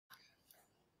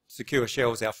Secure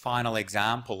Shell is our final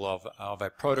example of a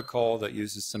protocol that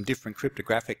uses some different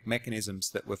cryptographic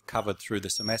mechanisms that we've covered through the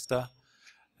semester.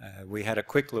 We had a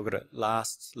quick look at it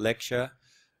last lecture.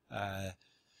 The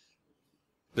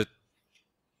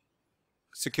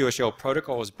Secure Shell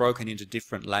protocol is broken into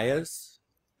different layers.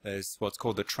 There's what's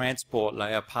called the transport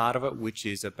layer part of it, which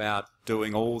is about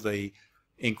doing all the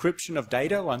encryption of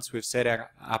data once we've set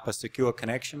up a secure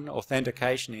connection,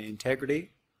 authentication and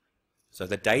integrity. So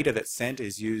the data that's sent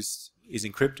is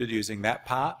encrypted using that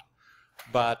part.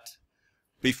 But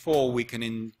before we can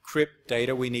encrypt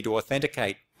data, we need to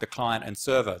authenticate the client and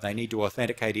server. They need to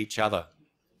authenticate each other.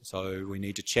 So we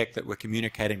need to check that we're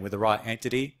communicating with the right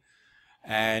entity.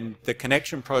 And the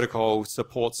connection protocol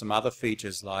supports some other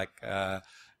features like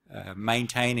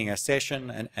maintaining a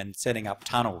session and setting up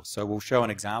tunnels. So we'll show an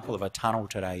example of a tunnel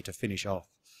today to finish off.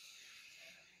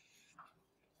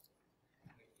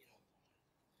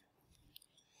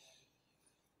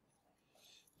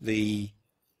 The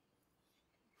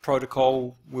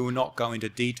protocol, we will not go into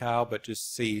detail, but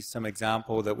just see some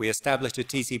example that we established a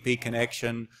TCP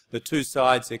connection. The two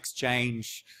sides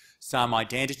exchange some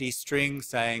identity string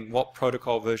saying what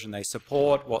protocol version they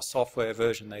support, what software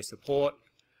version they support.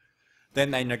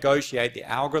 Then they negotiate the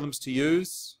algorithms to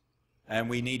use, and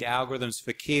we need algorithms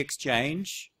for key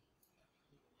exchange.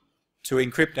 To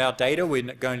encrypt our data, we're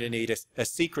going to need a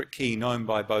secret key known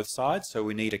by both sides, so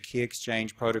we need a key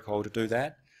exchange protocol to do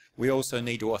that. We also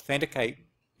need to authenticate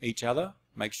each other,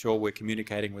 make sure we're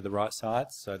communicating with the right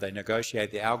sides, so they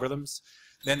negotiate the algorithms.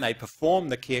 Then they perform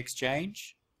the key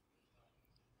exchange,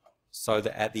 so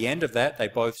that at the end of that, they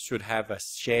both should have a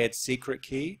shared secret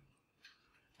key.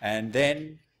 And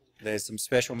then there's some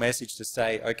special message to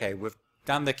say, okay, we've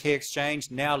done the key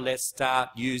exchange, now let's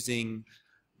start using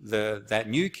that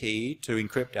new key to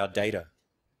encrypt our data.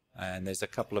 And there's a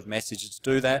couple of messages to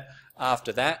do that.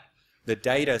 After that, the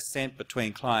data sent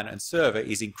between client and server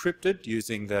is encrypted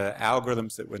using the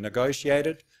algorithms that were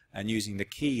negotiated and using the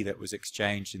key that was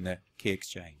exchanged in the key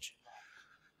exchange.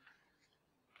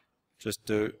 Just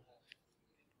to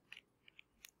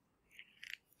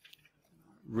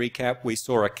recap, we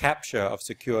saw a capture of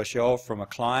Secure Shell from a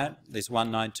client, this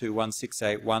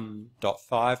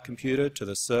 192.168.1.5 computer, to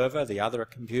the server, the other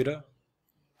computer,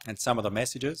 and some of the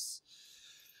messages.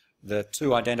 The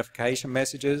two identification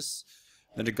messages,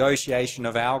 the negotiation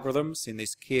of algorithms in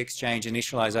this key exchange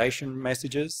initialization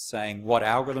messages saying what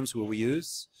algorithms will we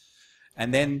use.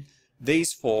 And then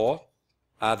these four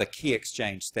are the key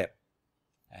exchange step,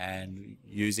 and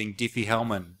using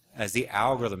Diffie-Hellman as the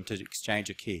algorithm to exchange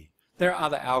a key. There are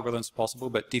other algorithms possible,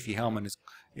 but Diffie-Hellman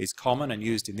is common and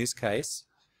used in this case.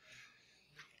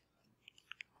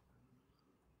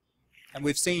 And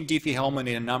we've seen Diffie-Hellman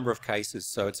in a number of cases,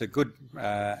 so it's a good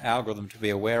algorithm to be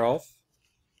aware of.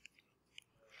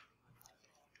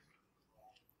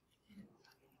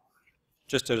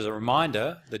 Just as a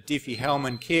reminder, the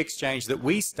Diffie-Hellman key exchange that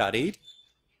we studied,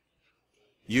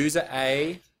 user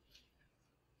A,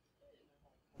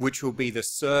 which will be the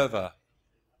server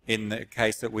in the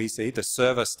case that we see, the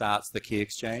server starts the key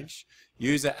exchange.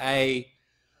 User A,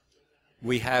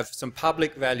 we have some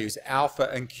public values, alpha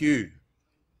and Q.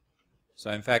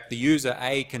 So in fact, the user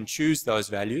A can choose those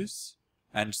values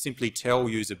and simply tell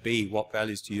user B what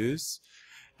values to use.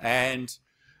 And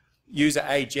user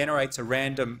A generates a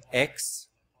random X,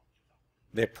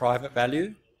 their private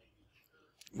value.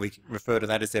 We refer to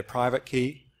that as their private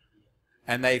key.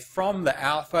 And they, from the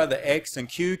alpha, the X and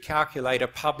Q, calculate a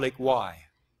public Y,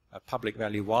 a public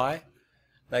value Y.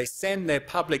 They send their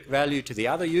public value to the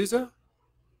other user.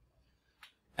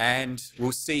 And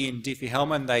we'll see in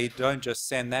Diffie-Hellman, they don't just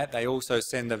send that, they also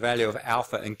send the value of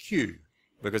alpha and Q,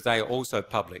 because they are also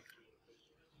public.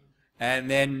 And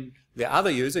then the other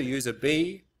user, user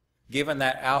B, given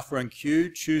that alpha and Q,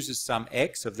 chooses some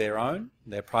X of their own,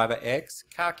 their private X,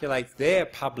 calculates their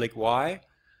public Y,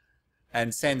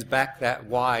 and sends back that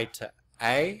Y to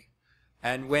A.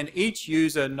 And when each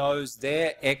user knows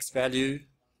their X value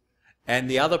and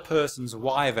the other person's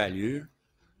Y value,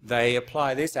 they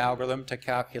apply this algorithm to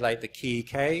calculate the key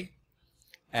K,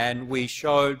 and we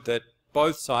showed that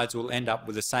both sides will end up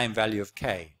with the same value of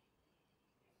K.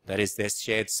 That is their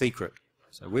shared secret.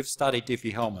 So we've studied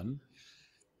Diffie-Hellman.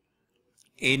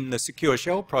 In the Secure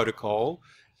Shell protocol,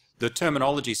 the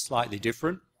terminology is slightly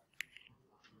different.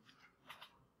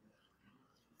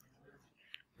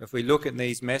 If we look at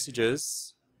these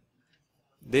messages,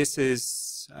 this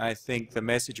is, I think, the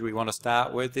message we want to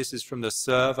start with. This is from the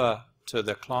server to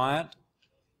the client.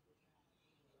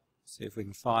 See if we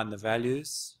can find the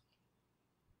values.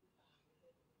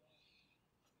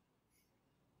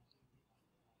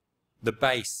 The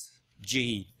base,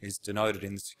 G is denoted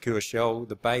in the secure shell.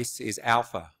 The base is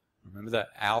alpha. Remember that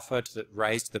alpha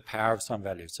raised to the power of some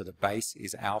value. So the base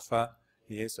is alpha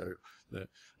here. So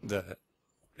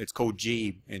it's called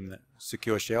G in the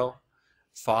secure shell.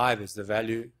 5 is the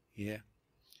value here.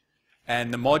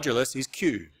 And the modulus is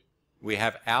Q. We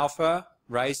have alpha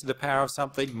raised to the power of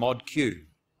something, mod Q.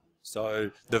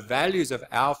 So the values of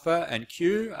alpha and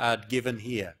Q are given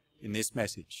here in this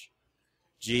message.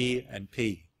 G and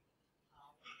P.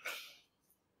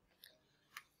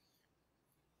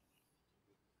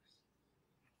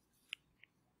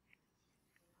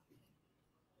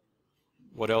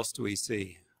 What else do we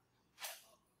see?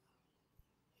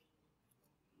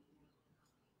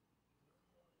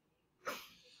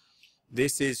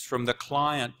 This is from the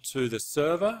client to the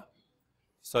server.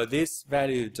 So this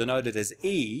value denoted as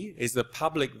E is the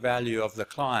public value of the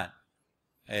client.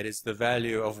 It is the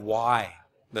value of Y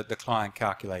that the client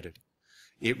calculated.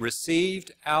 It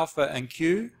received alpha and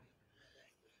Q.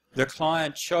 The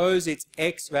client chose its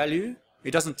X value.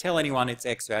 It doesn't tell anyone its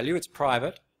X value, it's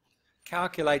private.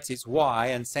 Calculates its Y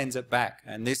and sends it back.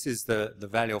 And this is the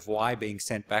value of Y being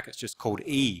sent back. It's just called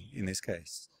E in this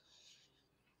case.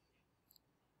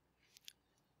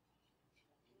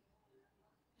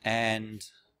 And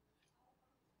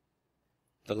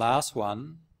the last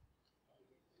one,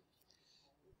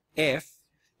 F,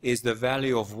 is the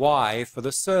value of Y for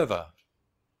the server.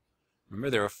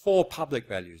 Remember, there are 4 public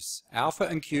values, alpha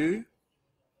and Q,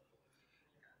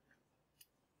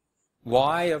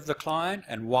 Y of the client,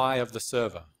 and Y of the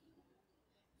server.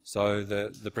 So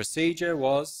the procedure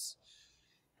was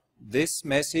this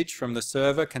message from the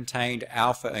server contained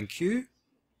alpha and Q.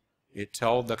 It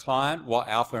told the client what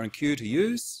alpha and Q to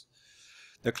use.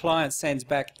 The client sends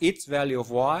back its value of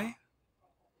Y.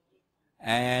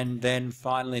 And then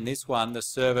finally in this one, the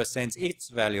server sends its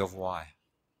value of Y.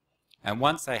 And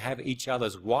once they have each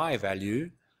other's Y value,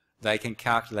 they can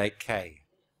calculate K.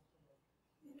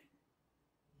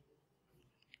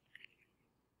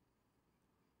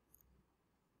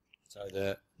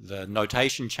 So the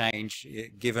notation change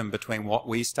given between what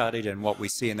we studied and what we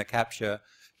see in the capture,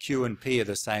 Q and P are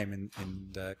the same in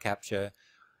the capture.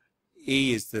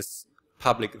 E is this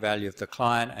public value of the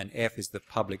client and F is the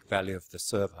public value of the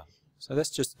server. So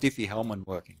that's just Diffie-Hellman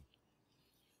working.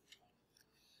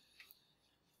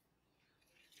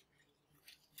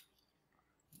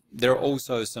 There are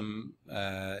also some,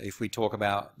 if we talk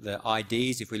about the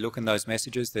IDs, if we look in those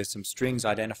messages, there's some strings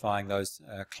identifying those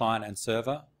client and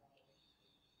server.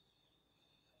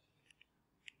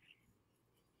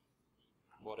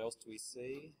 What else do we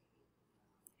see?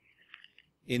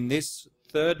 In this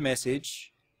third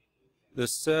message, the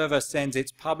server sends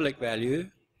its public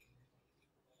value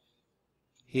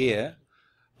here,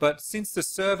 but since the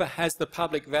server has the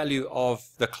public value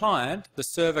of the client, the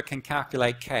server can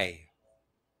calculate K.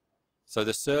 So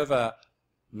the server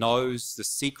knows the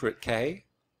secret K,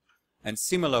 and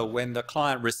similar, when the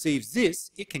client receives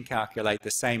this, it can calculate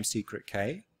the same secret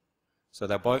K. So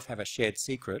they both have a shared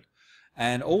secret.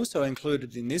 And also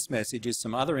included in this message is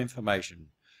some other information.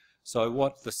 So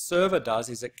what the server does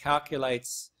is it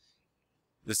calculates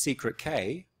the secret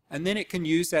K, and then it can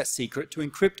use that secret to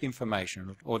encrypt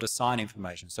information or to sign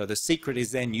information. So the secret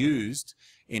is then used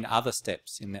in other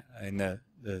steps in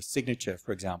the signature,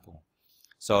 for example.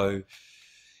 So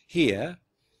here,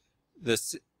 the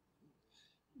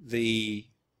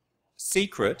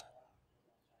secret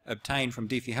obtained from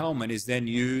Diffie-Hellman is then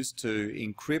used to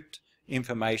encrypt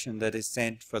information that is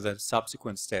sent for the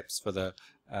subsequent steps. For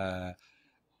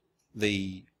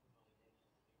the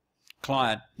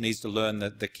client needs to learn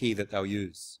the key that they'll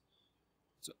use.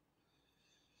 So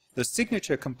the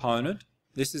signature component,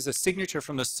 this is a signature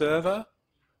from the server.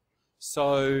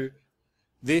 So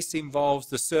this involves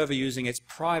the server using its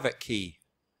private key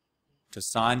to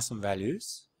sign some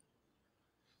values.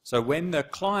 So when the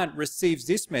client receives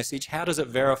this message, how does it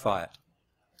verify it?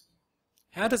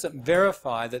 How does it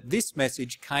verify that this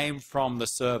message came from the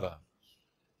server?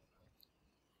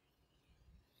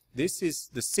 This is,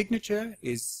 the signature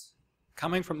is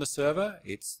coming from the server.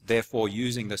 It's therefore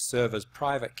using the server's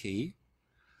private key.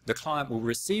 The client will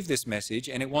receive this message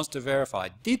and it wants to verify,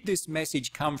 did this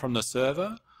message come from the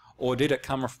server or did it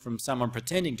come from someone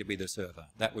pretending to be the server?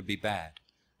 That would be bad.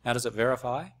 How does it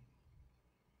verify?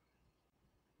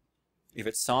 If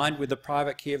it's signed with the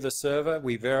private key of the server,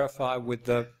 we verify with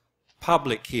the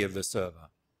public key of the server.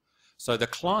 So the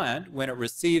client, when it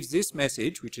receives this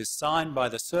message, which is signed by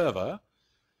the server,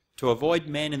 to avoid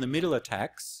man-in-the-middle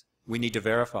attacks, we need to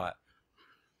verify it.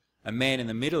 A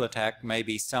man-in-the-middle attack may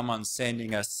be someone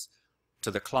sending us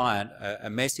to the client a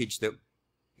message that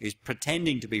is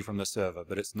pretending to be from the server,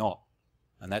 but it's not.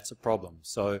 And that's a problem.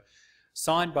 So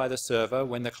signed by the server.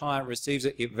 When the client receives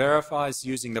it, it verifies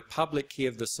using the public key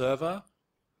of the server.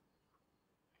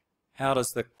 How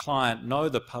does the client know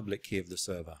the public key of the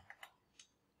server?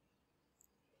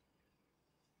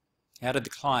 How did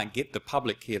the client get the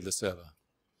public key of the server?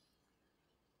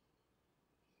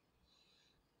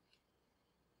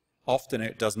 Often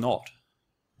it does not.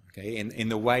 Okay, in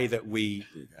the way that we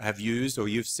have used, or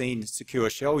you've seen secure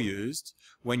shell used,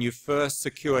 when you first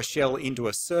secure shell into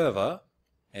a server,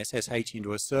 SSH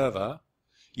into a server,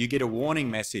 you get a warning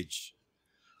message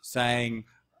saying,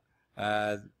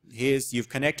 you've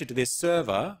connected to this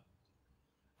server,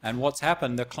 and what's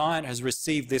happened, the client has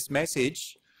received this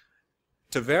message.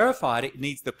 To verify it, it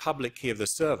needs the public key of the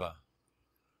server.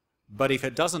 But if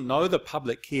it doesn't know the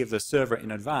public key of the server in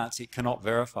advance, it cannot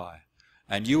verify.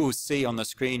 And you will see on the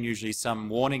screen usually some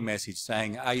warning message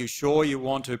saying, are you sure you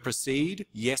want to proceed?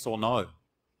 Yes or no.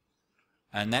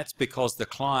 And that's because the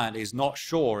client is not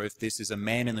sure if this is a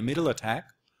man-in-the-middle attack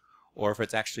or if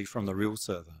it's actually from the real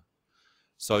server.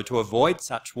 So to avoid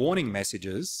such warning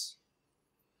messages,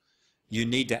 you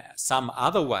need to some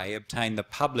other way obtain the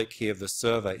public key of the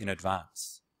server in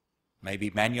advance. Maybe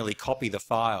manually copy the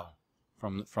file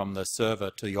from the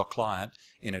server to your client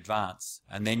in advance,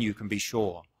 and then you can be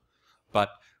sure.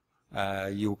 But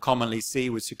you'll commonly see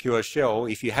with secure shell,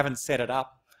 if you haven't set it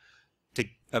up to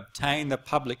obtain the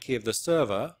public key of the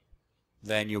server,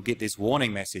 then you'll get this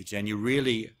warning message, and you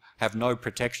really have no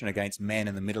protection against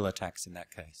man-in-the-middle attacks in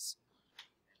that case.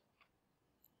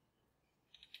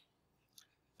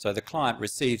 So the client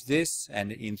receives this,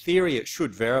 and in theory it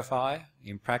should verify.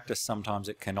 In practice, sometimes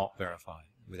it cannot verify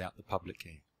without the public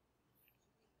key.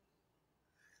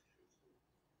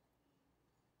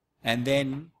 And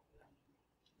then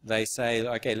they say,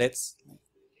 okay,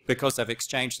 because they've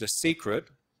exchanged a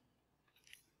secret,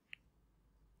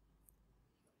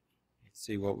 let's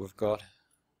see what we've got.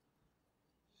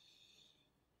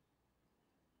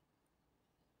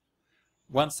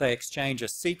 Once they exchange a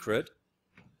secret,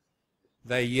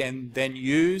 they then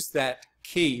use that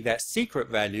key, that secret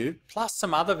value, plus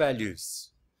some other values.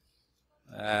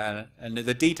 And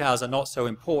the details are not so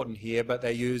important here, but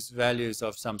they use values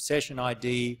of some session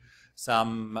ID,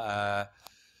 some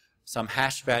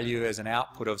hash value as an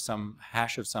output of some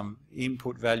hash of some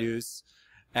input values,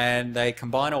 and they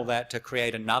combine all that to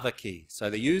create another key.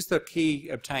 So they use the key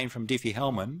obtained from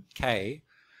Diffie-Hellman, K,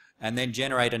 and then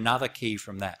generate another key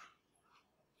from that.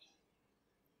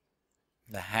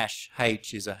 The hash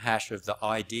H is a hash of the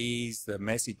IDs, the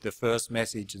message, the first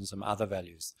message, and some other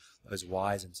values, those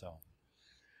Ys and so on.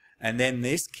 And then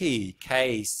this key,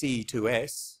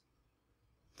 KC2S,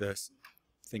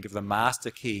 think of the master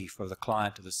key for the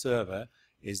client to the server,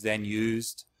 is then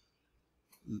used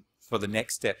for the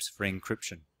next steps for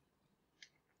encryption.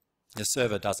 The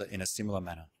server does it in a similar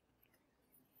manner.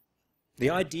 The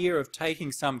idea of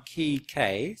taking some key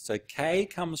K, so K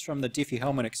comes from the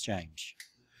Diffie-Hellman exchange.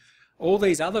 All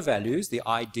these other values, the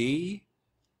ID,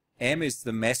 M is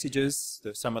the messages,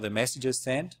 some of the messages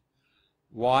sent,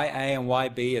 YA and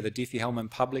YB are the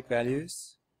Diffie-Hellman public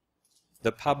values,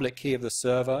 the public key of the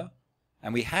server,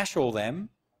 and we hash all them,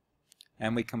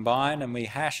 and we combine and we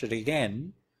hash it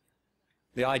again.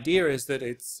 The idea is that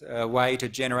it's a way to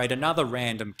generate another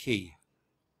random key.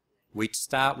 We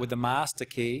start with the master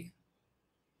key,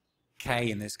 K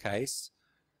in this case,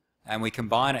 and we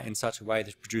combine it in such a way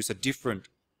to produce a different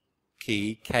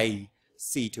key,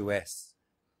 KC2S.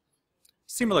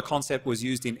 Similar concept was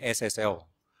used in SSL.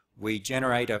 We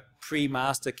generate a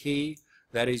pre-master key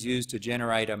that is used to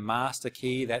generate a master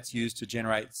key that's used to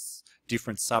generate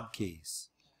different subkeys.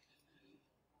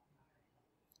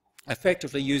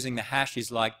 Effectively, using the hash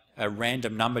is like a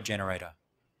random number generator.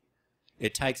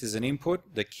 It takes as an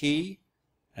input the key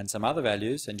and some other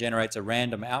values and generates a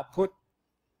random output,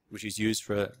 which is used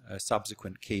for a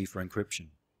subsequent key for encryption.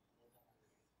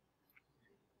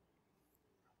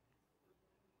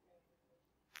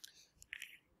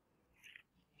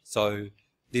 So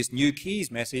this new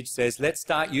keys message says, let's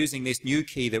start using this new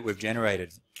key that we've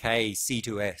generated,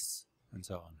 KC2S, and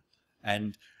so on.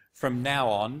 And from now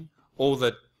on, all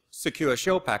the secure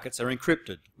shell packets are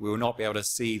encrypted. We will not be able to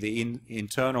see the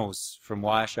internals from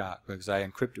Wireshark because they are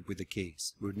encrypted with the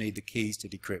keys. We would need the keys to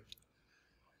decrypt.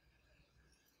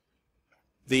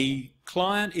 The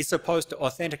client is supposed to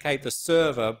authenticate the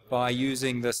server by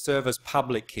using the server's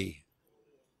public key.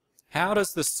 How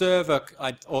does the server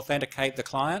authenticate the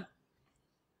client?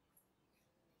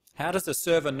 How does the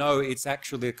server know it's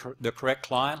actually the correct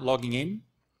client logging in?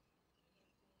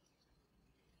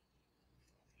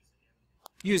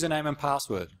 Username and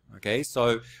password. Okay,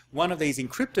 so one of these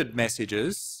encrypted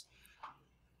messages,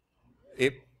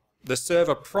 it the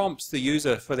server prompts the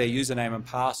user for their username and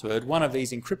password, one of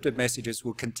these encrypted messages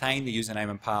will contain the username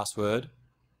and password,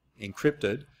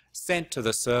 encrypted, sent to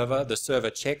the server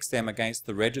checks them against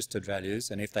the registered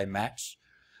values, and if they match,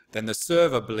 then the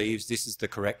server believes this is the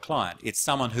correct client. It's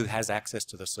someone who has access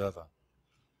to the server.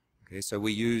 Okay, so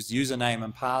we use username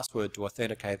and password to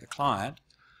authenticate the client,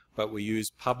 but we use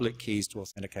public keys to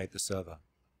authenticate the server.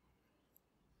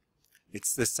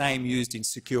 It's the same used in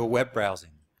secure web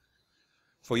browsing.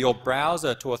 For your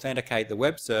browser to authenticate the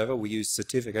web server, we use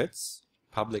certificates,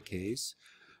 public keys.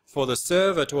 For the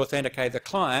server to authenticate the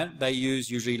client, they use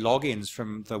usually logins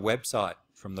from the website.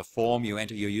 From the form, you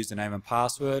enter your username and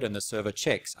password, and the server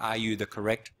checks, are you the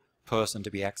correct person to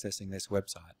be accessing this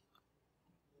website?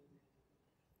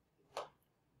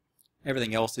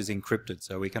 Everything else is encrypted,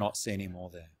 so we cannot see any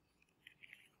more there.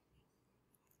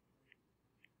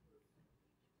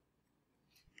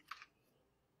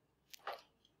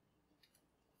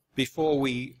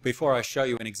 Before I show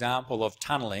you an example of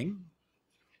tunneling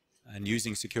and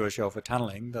using Secure Shell for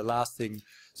tunneling, the last thing,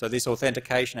 so this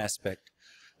authentication aspect,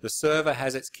 the server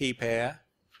has its key pair.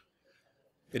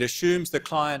 It assumes the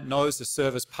client knows the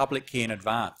server's public key in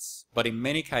advance, but in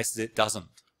many cases it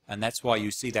doesn't. And that's why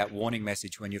you see that warning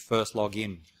message when you first log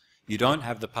in. You don't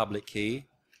have the public key.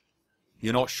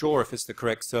 You're not sure if it's the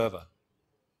correct server.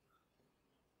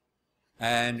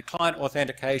 And client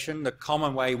authentication, the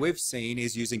common way we've seen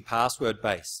is using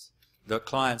password-based. The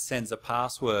client sends a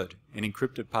password, an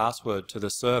encrypted password, to the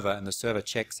server, and the server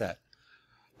checks that.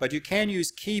 But you can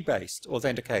use key-based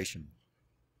authentication.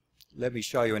 Let me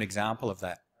show you an example of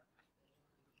that.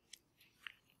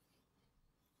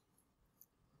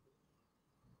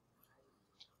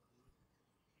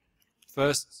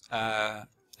 First, an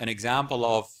example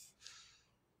of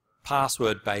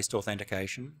password-based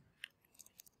authentication.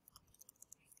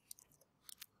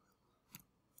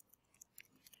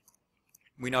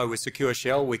 We know with Secure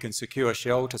Shell, we can secure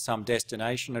shell to some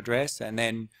destination address, and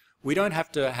then we don't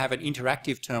have to have an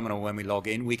interactive terminal when we log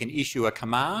in. We can issue a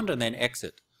command and then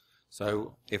exit.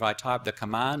 So if I type the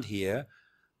command here,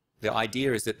 the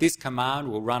idea is that this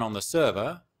command will run on the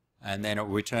server, and then it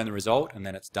will return the result, and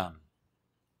then it's done.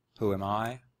 Who am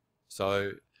I?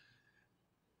 So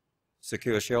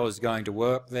Secure Shell is going to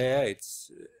work there.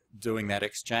 It's doing that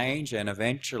exchange, and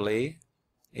eventually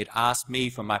it asks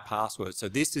me for my password. So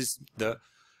this is the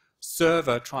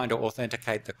server trying to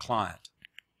authenticate the client.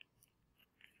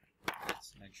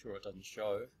 Let's make sure it doesn't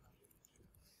show,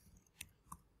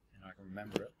 and I can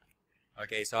remember it.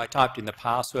 Okay, so I typed in the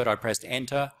password, I pressed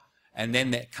enter, and then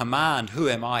that command, who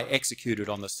am I, executed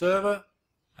on the server,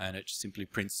 and it simply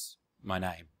prints my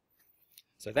name.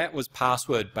 So that was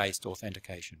password-based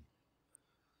authentication.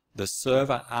 The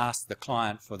server asked the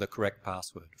client for the correct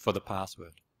password, for the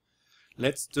password.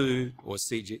 Let's do, or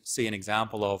see an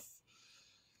example of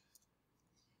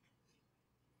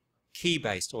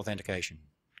key-based authentication.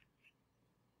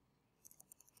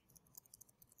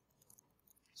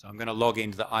 So I'm going to log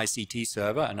into the ICT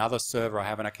server, another server I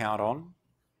have an account on.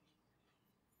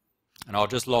 And I'll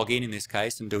just log in this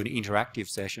case and do an interactive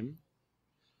session.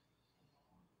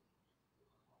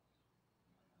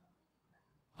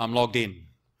 I'm logged in.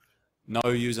 No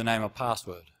username or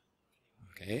password.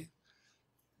 Okay.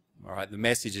 All right, the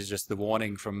message is just the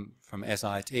warning from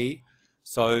SIT.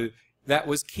 So that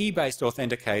was key-based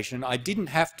authentication. I didn't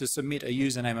have to submit a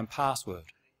username and password.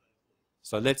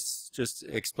 So let's just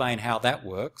explain how that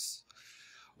works.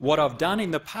 What I've done in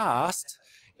the past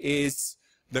is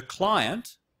the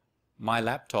client, my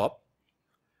laptop,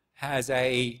 has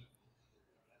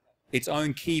its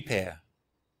own key pair.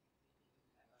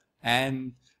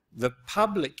 And the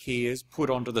public key is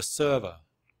put onto the server.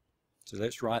 So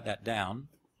let's write that down.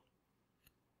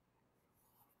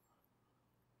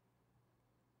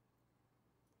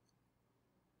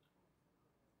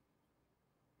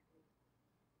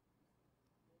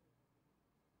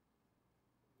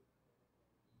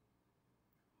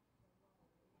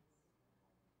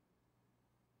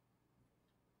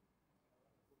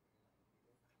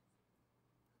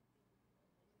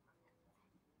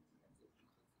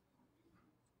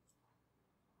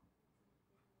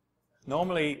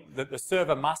 Normally, the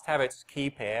server must have its key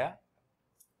pair,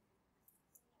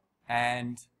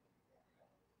 and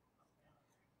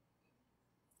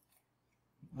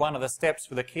one of the steps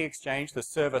for the key exchange, the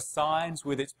server signs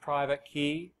with its private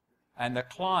key, and the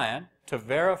client, to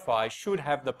verify, should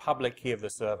have the public key of the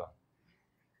server.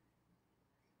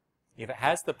 If it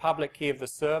has the public key of the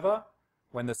server,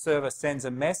 when the server sends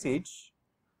a message,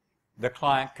 the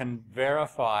client can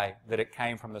verify that it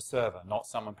came from the server, not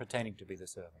someone pretending to be the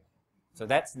server. So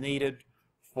that's needed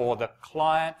for the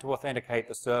client to authenticate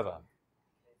the server.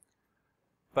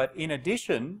 But in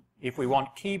addition, if we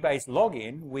want key-based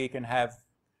login, we can have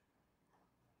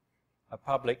a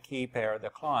public key pair at the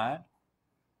client.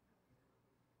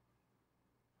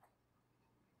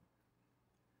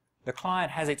 The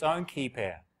client has its own key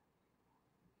pair.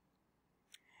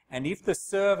 And if the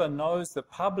server knows the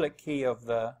public key of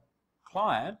the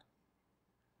client,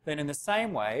 then in the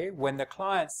same way, when the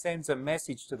client sends a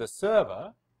message to the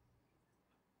server,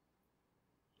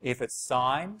 if it's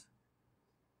signed,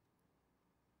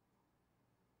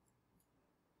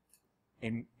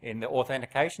 in the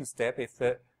authentication step, if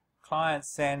the client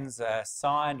sends a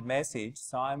signed message,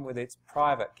 signed with its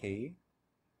private key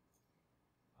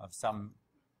of some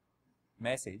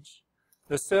message,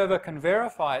 the server can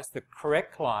verify it's the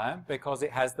correct client because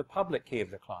it has the public key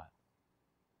of the client.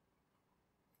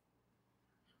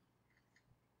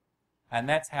 And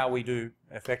that's how we do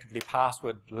effectively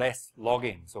password-less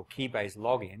logins or key-based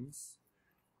logins.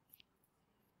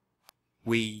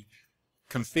 We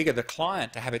configure the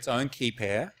client to have its own key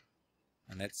pair,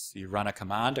 and that's, you run a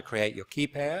command to create your key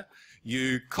pair.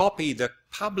 You copy the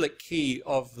public key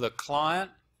of the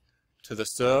client to the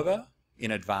server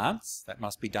in advance. That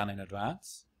must be done in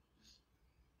advance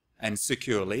and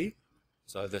securely,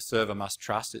 so the server must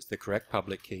trust it's the correct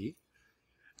public key.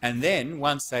 And then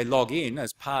once they log in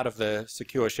as part of the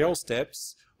secure shell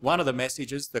steps, one of the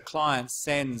messages the client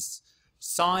sends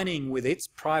signing with its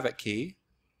private key,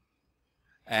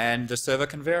 and the server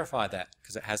can verify that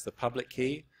because it has the public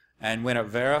key. And when it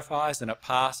verifies and it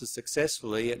passes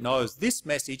successfully, it knows this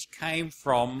message came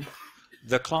from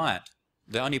the client.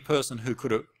 The only person who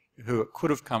it could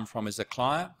have come from is the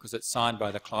client because it's signed by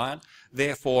the client.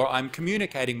 Therefore, I'm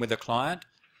communicating with the client.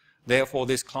 Therefore,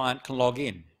 this client can log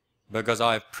in because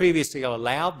I've previously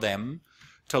allowed them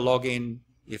to log in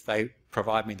if they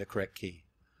provide me the correct key.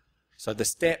 So the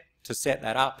step to set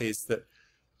that up is that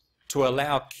to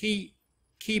allow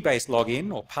key-based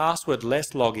login or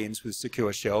password-less logins with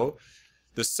Secure Shell,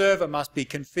 the server must be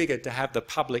configured to have the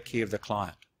public key of the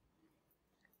client.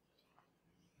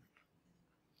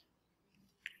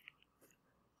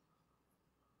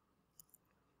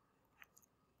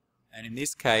 And in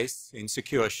this case, in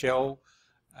Secure Shell,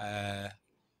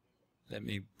 let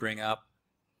me bring up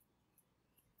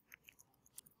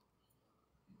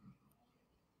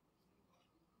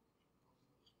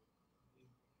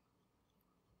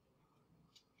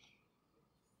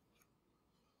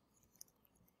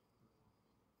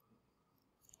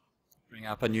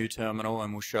a new terminal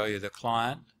and we'll show you the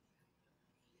client.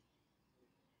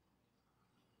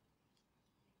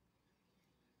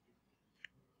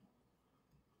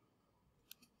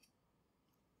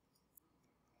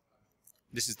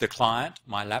 This is the client,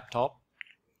 my laptop.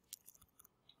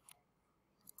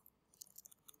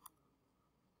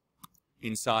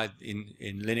 Inside, in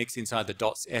Linux, inside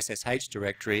the .ssh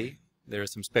directory, there are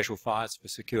some special files for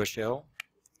Secure Shell.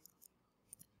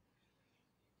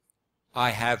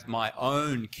 I have my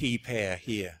own key pair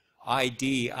here,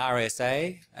 ID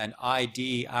RSA and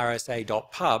ID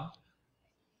RSA.pub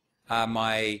are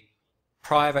my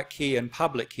private key and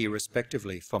public key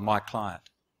respectively for my client.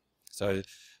 So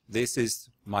this is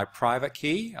my private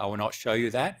key. I will not show you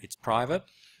that. It's private.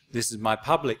 This is my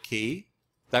public key.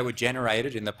 They were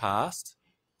generated in the past.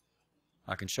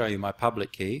 I can show you my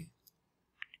public key.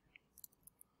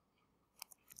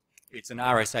 It's an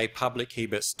RSA public key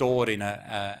but stored in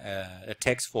a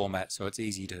text format, so it's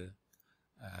easy to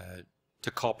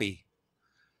copy.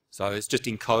 So it's just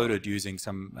encoded using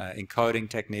some encoding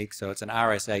techniques. So it's an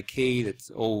RSA key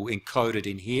that's all encoded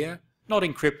in here. Not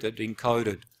encrypted,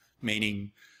 encoded,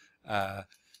 meaning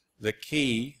the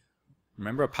key,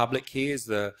 remember a public key is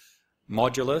the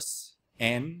modulus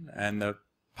n and the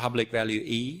public value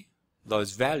e.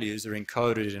 Those values are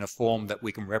encoded in a form that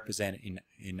we can represent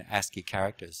in ASCII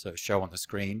characters, so show on the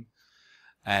screen,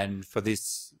 and for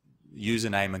this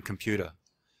username and computer.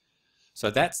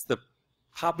 So that's the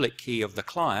public key of the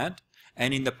client,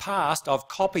 and in the past I've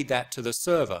copied that to the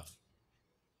server.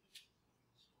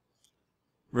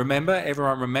 Remember,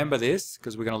 everyone remember this,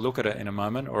 because we're going to look at it in a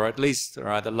moment, or at least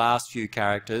the last few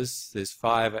characters. There's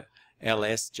 5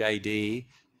 LSJD.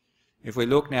 If we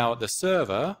look now at the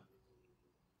server,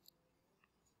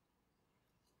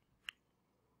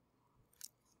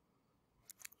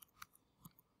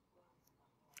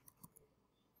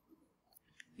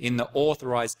 in the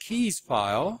authorized keys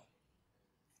file,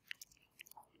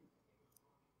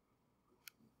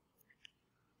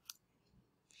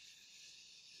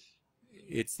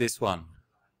 it's this one.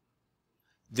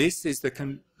 This is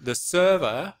the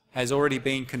server has already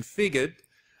been configured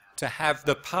to have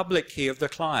the public key of the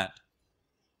client.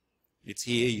 It's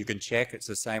here, you can check, it's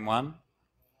the same one.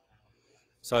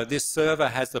 So this server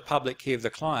has the public key of the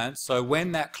client. So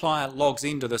when that client logs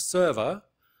into the server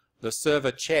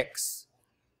checks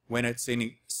when it's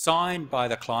signed by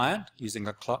the client using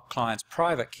the client's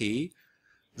private key.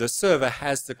 The server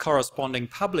has the corresponding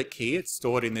public key. It's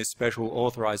stored in this special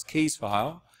authorized keys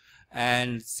file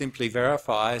and simply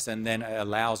verifies and then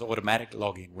allows automatic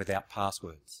login without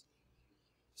passwords.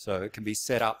 So it can be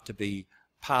set up to be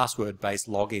password-based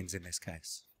logins in this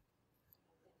case.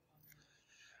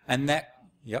 And that,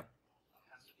 yep.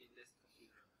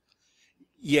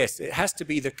 Yes, it has to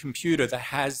be the computer that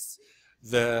has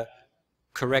the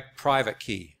correct private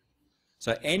key.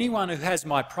 So anyone who has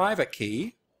my private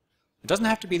key, it doesn't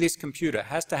have to be this computer, it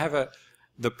has to have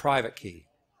the private key.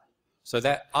 So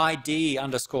that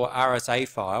ID_RSA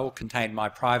file will contain my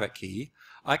private key.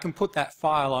 I can put that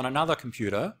file on another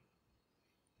computer,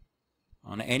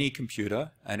 on any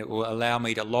computer, and it will allow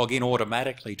me to log in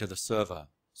automatically to the server.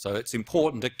 So it's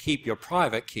important to keep your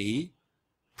private key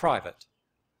private.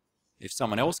 If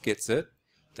someone else gets it,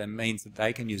 that means that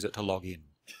they can use it to log in.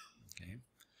 Okay.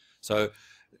 So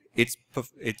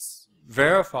it's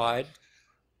verified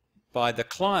by the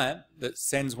client that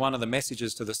sends one of the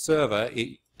messages to the server.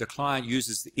 The client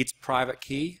uses its private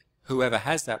key. Whoever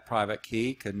has that private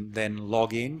key can then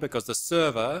log in, because the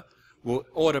server will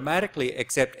automatically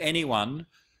accept anyone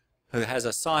who has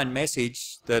a signed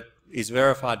message that is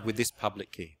verified with this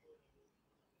public key.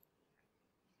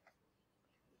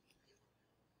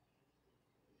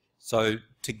 So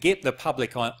to get the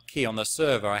public key on the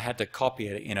server, I had to copy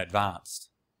it in advance.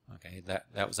 Okay,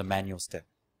 that was a manual step.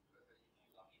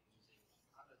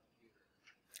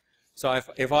 So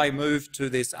if I move to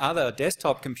this other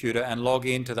desktop computer and log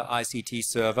into the ICT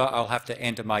server, I'll have to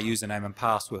enter my username and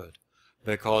password,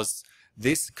 because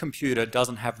this computer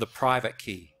doesn't have the private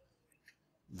key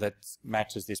that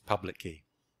matches this public key.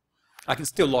 I can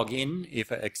still log in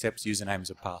if it accepts usernames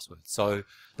and passwords. So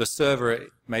the server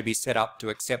may be set up to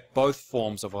accept both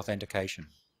forms of authentication.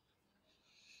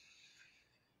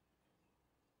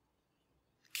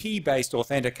 Key-based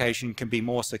authentication can be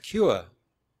more secure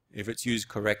if it's used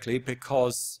correctly,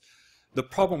 because the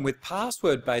problem with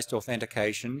password-based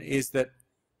authentication is that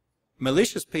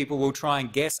malicious people will try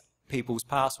and guess people's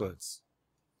passwords.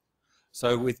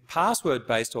 So with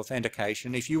password-based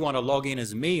authentication, if you want to log in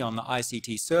as me on the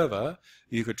ICT server,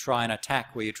 you could try an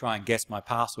attack where you try and guess my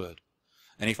password.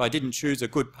 And if I didn't choose a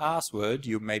good password,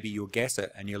 maybe you'll guess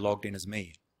it and you're logged in as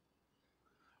me.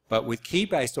 But with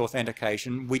key-based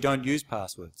authentication, we don't use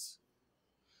passwords.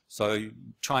 So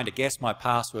trying to guess my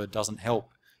password doesn't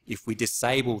help if we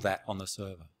disable that on the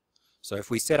server. So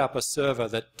if we set up a server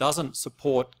that doesn't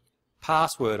support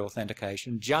password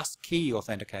authentication, just key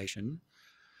authentication,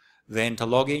 then to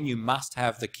log in you must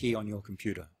have the key on your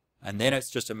computer. And then it's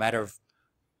just a matter of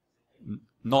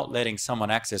not letting someone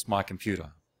access my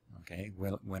computer, okay,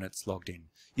 when it's logged in.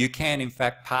 You can in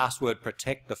fact password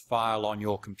protect the file on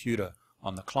your computer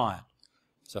on the client.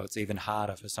 So it's even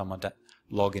harder for someone to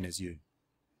log in as you.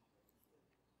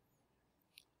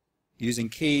 Using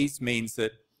keys means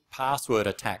that password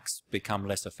attacks become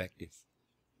less effective.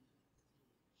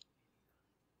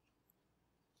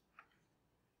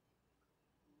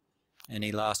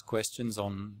 Any last questions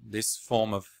on this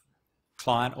form of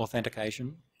client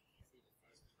authentication?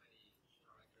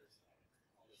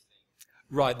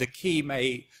 Right, the key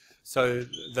may, so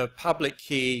the public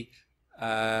key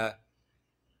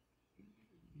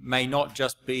may not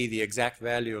just be the exact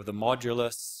value of the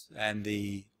modulus and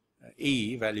the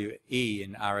value E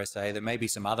in RSA. There may be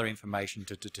some other information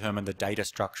to determine the data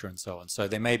structure and so on. So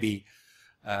there may be,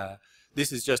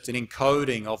 this is just an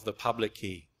encoding of the public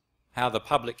key. How the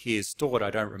public key is stored,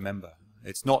 I don't remember.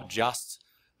 It's not just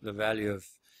the value of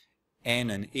N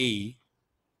and E,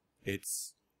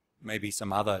 it's maybe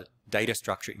some other data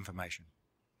structure information.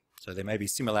 So there may be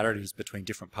similarities between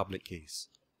different public keys.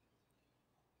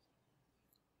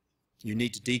 You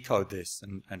need to decode this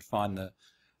and find the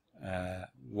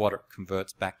what it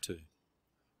converts back to.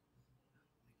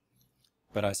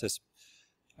 But I says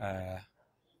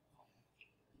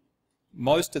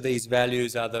most of these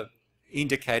values are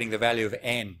indicating the value of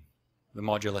N, the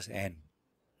modulus N,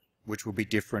 which will be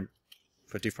different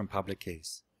for different public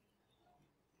keys.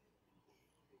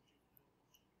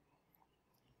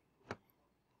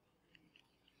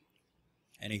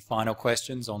 Any final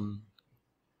questions on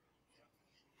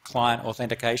client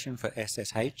authentication for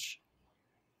SSH?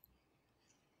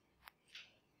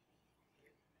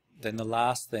 Then the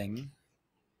last thing,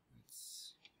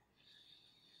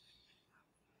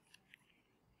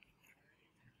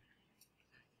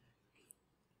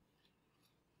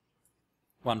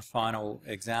 one final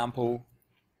example.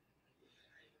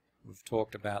 We've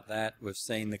talked about that. We've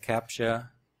seen the capture.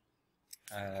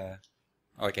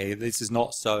 Okay, this is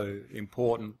not so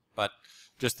important, but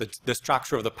just the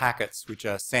structure of the packets which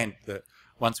are sent, that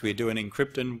once we do an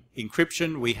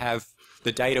encryption, we have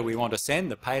the data we want to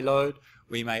send, the payload.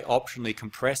 We may optionally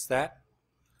compress that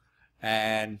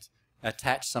and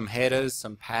attach some headers,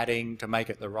 some padding to make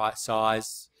it the right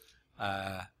size,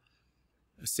 a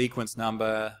sequence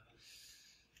number,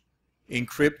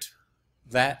 encrypt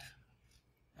that,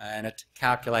 and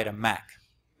calculate a MAC.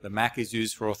 The MAC is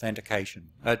used for authentication,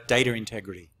 data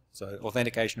integrity, so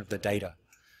authentication of the data,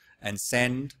 and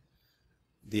send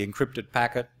the encrypted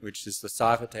packet, which is the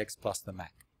ciphertext plus the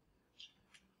MAC.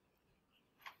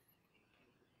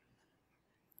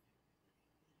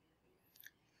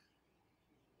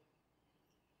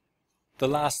 The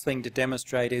last thing to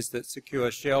demonstrate is that secure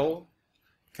shell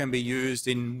can be used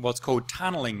in what's called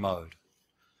tunneling mode,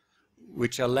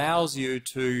 which allows you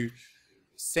to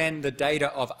send the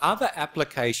data of other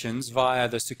applications via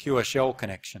the secure shell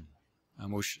connection.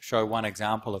 And we'll show one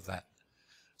example of that.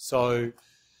 So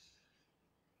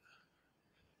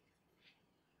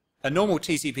a normal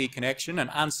TCP connection, an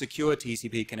unsecure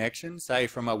TCP connection, say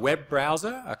from a web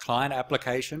browser, a client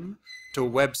application, to a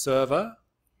web server,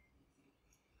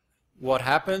 what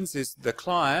happens is the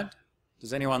client,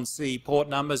 does anyone see port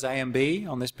numbers A and B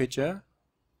on this picture?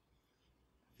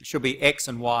 It should be X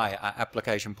and Y are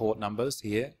application port numbers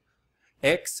here.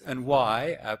 X and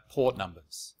Y are port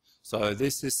numbers. So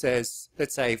this says,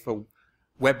 let's say for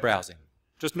web browsing,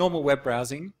 just normal web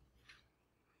browsing.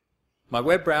 My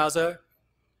web browser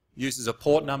uses a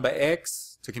port number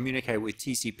X to communicate with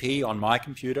TCP on my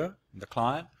computer, the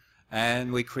client,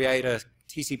 and we create a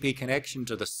TCP connection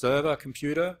to the server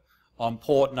computer on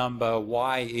port number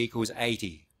Y equals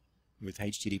 80 with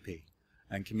HTTP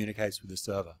and communicates with the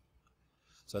server.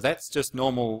 So that's just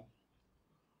normal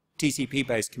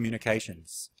TCP-based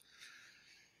communications.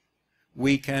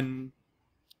 We can,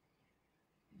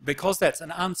 because that's an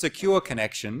unsecure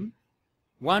connection,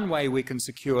 one way we can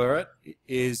secure it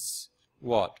is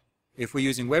what? If we're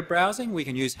using web browsing, we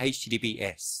can use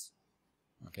HTTPS.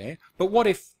 Okay? But what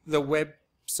if the web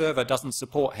server doesn't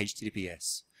support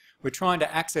HTTPS? We're trying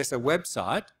to access a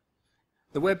website.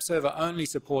 The web server only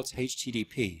supports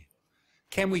HTTP.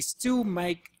 Can we still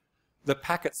make the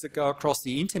packets that go across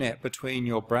the internet between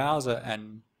your browser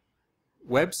and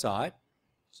website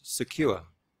secure?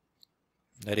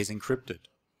 That is encrypted.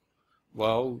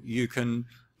 Well, you can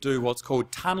do what's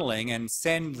called tunneling and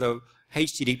send the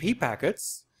HTTP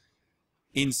packets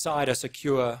inside a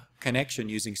secure connection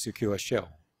using secure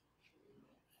shell.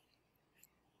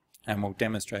 And we'll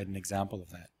demonstrate an example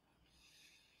of that.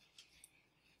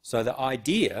 So the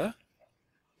idea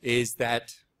is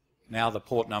that, now the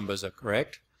port numbers are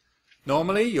correct,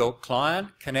 normally your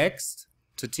client connects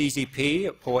to TCP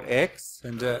at port X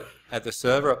and at the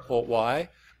server at port Y.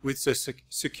 With the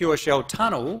secure shell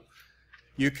tunnel,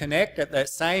 you connect at that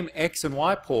same X and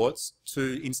Y ports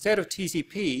to, instead of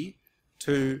TCP,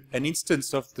 to an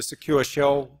instance of the secure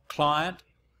shell client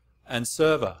and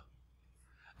server.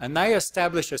 And they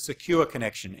establish a secure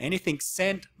connection. Anything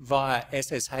sent via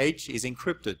SSH is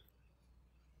encrypted.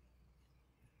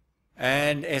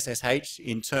 And SSH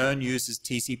in turn uses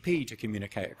TCP to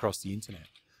communicate across the internet.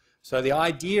 So the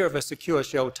idea of a secure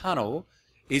shell tunnel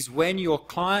is when your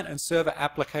client and server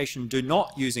application do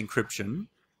not use encryption,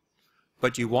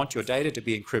 but you want your data to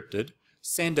be encrypted,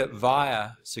 send it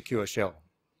via secure shell.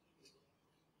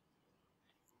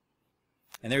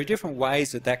 And there are different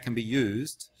ways that that can be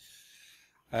used.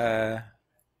 But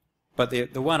the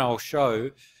one I'll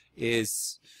show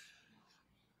is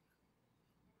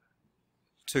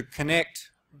to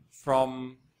connect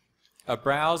from a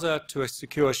browser to a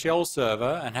secure shell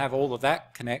server and have all of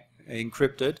that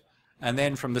encrypted, and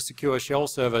then from the secure shell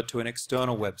server to an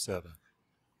external web server.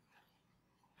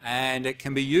 And it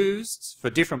can be used for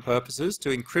different purposes, to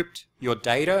encrypt your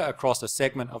data across a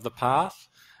segment of the path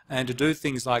and to do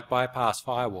things like bypass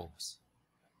firewalls.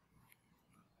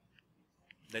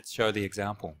 Let's show the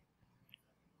example.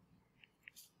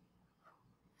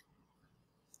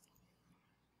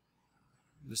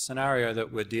 The scenario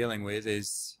that we're dealing with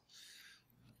is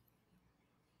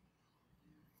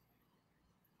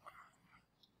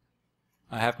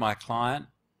I have my client,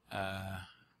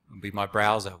 will be my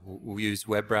browser. We'll use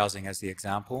web browsing as the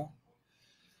example.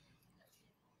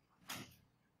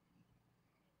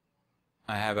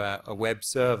 I have a web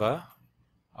server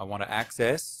I want to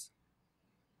access,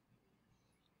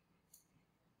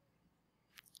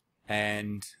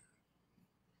 and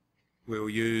we'll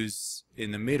use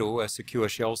in the middle a secure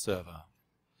shell server.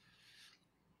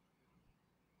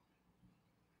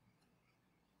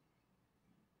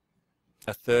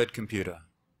 a third computer.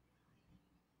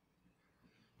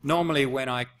 Normally when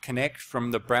I connect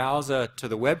from the browser to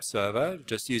the web server,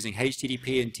 just using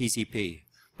HTTP and TCP,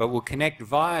 but we'll connect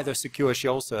via the secure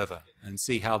shell server and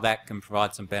see how that can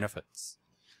provide some benefits.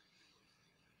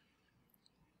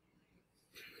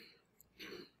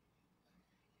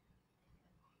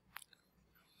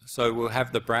 So we'll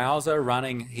have the browser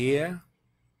running here,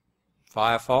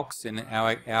 Firefox in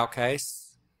our case.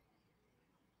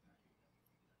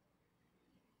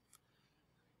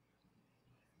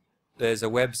 There's a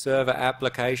web server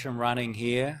application running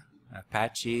here,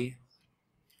 Apache,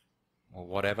 or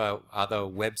whatever other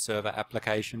web server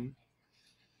application.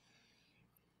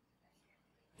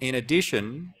 In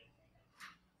addition,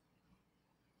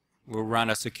 we'll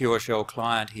run a secure shell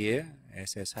client here,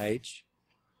 SSH,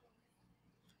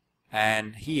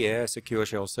 and here a secure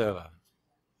shell server.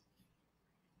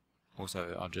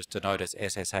 Also, I'll just denote as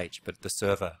SSH, but the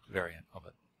server variant of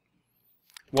it.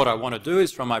 What I want to do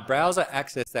is from my browser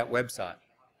access that website.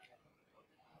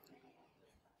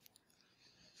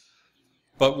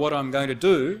 But what I'm going to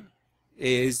do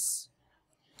is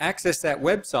access that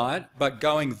website but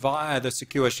going via the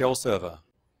secure shell server.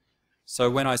 So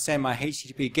when I send my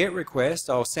HTTP GET request,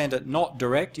 I'll send it not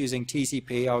direct using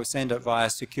TCP, I'll send it via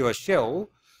secure shell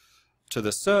to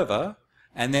the server,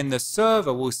 and then the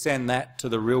server will send that to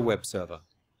the real web server.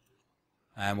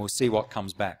 And we'll see what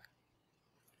comes back.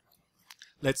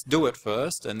 Let's do it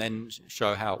first and then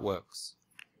show how it works.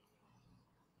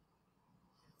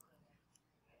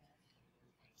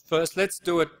 First, let's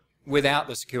do it without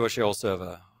the secure shell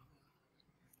server.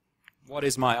 What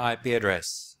is my IP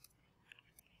address?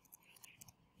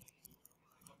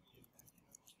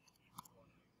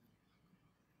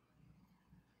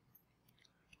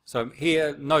 So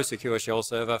here, no secure shell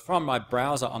server. From my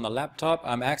browser on the laptop,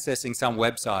 I'm accessing some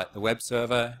website. The web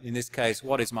server, in this case,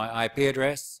 what is my IP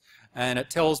address? And it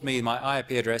tells me my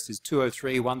IP address is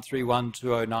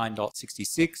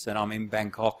 203.131.209.66, and I'm in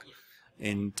Bangkok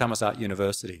in Thammasat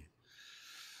University.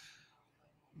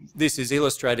 This is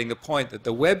illustrating the point that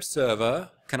the web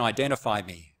server can identify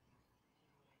me,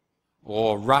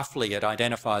 or roughly it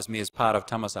identifies me as part of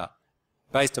Thammasat.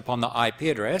 Based upon the IP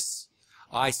address,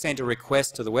 I sent a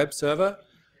request to the web server.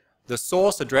 The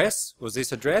source address was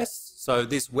this address, so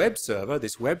this web server,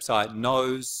 this website,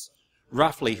 knows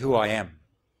roughly who I am.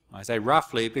 I say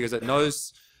roughly because it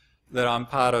knows that I'm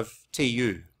part of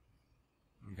TU.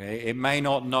 Okay? It may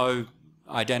not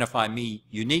identify me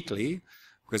uniquely,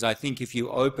 because I think if you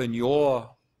open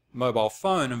your mobile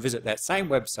phone and visit that same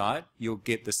website, you'll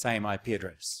get the same IP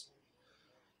address.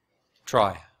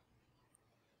 Try.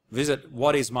 Visit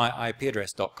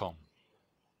whatismyipaddress.com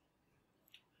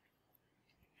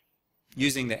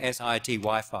using the SIT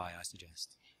Wi-Fi, I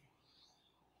suggest.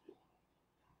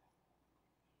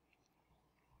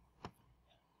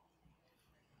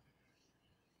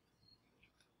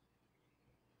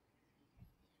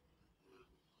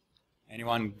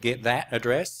 Anyone get that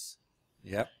address?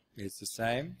 Yep, it's the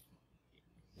same.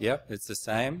 Yep, it's the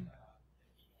same.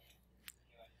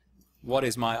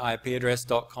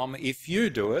 Whatismyipaddress.com. If you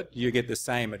do it, you get the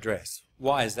same address.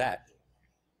 Why is that?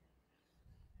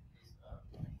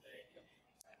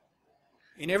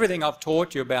 In everything I've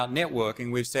taught you about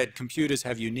networking, we've said computers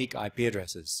have unique IP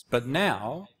addresses. But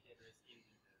now,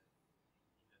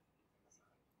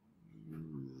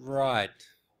 right,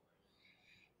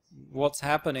 what's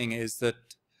happening is that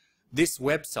this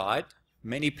website,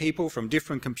 many people from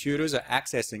different computers are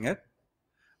accessing it,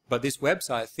 but this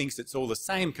website thinks it's all the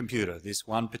same computer, this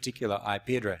one particular IP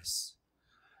address.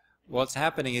 What's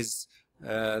happening is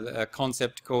a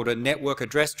concept called a network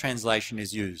address translation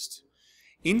is used.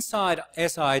 Inside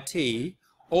SIT,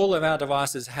 all of our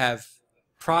devices have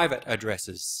private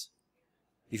addresses.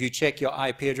 If you check your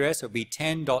IP address, it'll be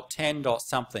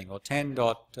 10.10.something or 10.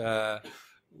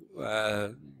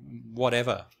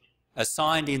 Whatever,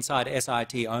 assigned inside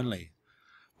SIT only.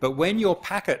 But when your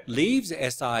packet leaves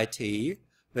SIT,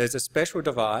 there's a special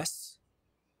device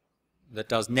that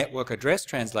does network address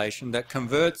translation that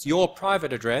converts your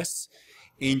private address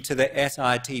into the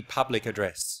SIT public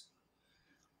address.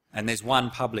 And there's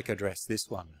one public address, this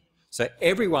one. So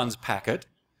everyone's packet,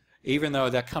 even though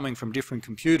they're coming from different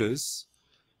computers,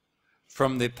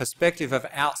 from the perspective of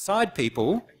outside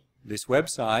people, this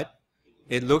website,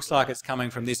 it looks like it's coming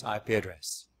from this IP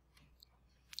address.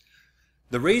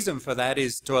 The reason for that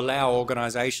is to allow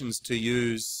organizations to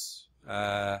use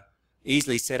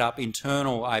easily set up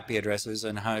internal IP addresses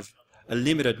and have a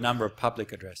limited number of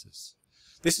public addresses.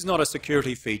 This is not a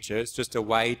security feature, it's just a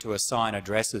way to assign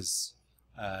addresses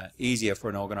easier for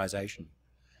an organization.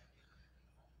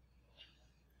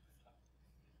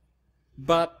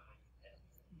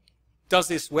 Does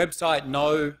this website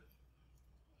know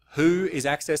who is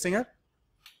accessing it?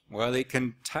 Well, it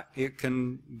can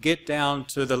get down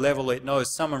to the level it knows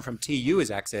someone from TU is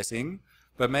accessing,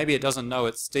 but maybe it doesn't know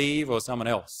it's Steve or someone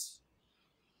else.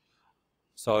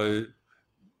 So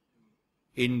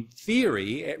in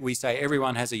theory, we say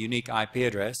everyone has a unique IP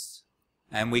address,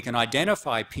 and we can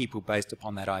identify people based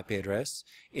upon that IP address.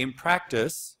 In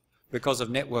practice, because of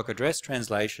network address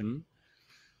translation,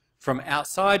 from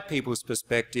outside people's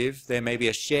perspective, there may be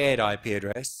a shared IP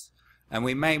address, and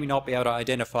we may not be able to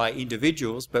identify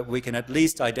individuals, but we can at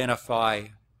least identify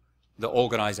the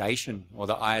organization or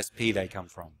the ISP they come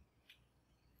from.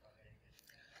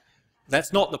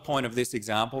 That's not the point of this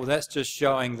example. That's just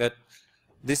showing that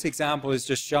this example is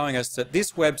just showing us that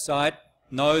this website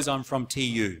knows I'm from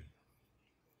TU.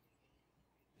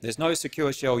 There's no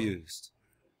secure shell used.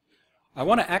 I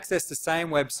want to access the same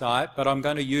website, but I'm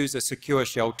going to use a secure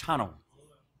shell tunnel.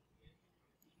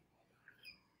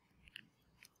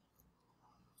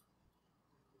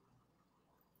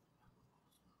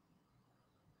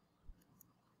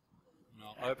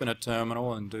 I'll open a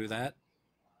terminal and do that.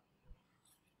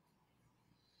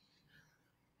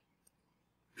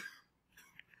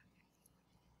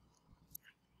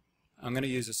 I'm going to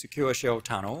use a secure shell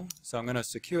tunnel. So I'm going to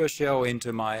secure shell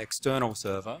into my external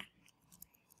server.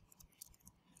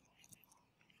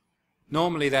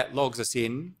 Normally that logs us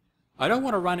in. I don't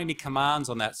want to run any commands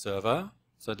on that server.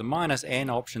 So the -n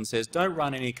option says don't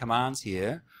run any commands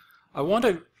here.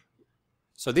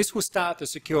 So this will start the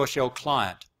secure shell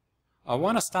client. I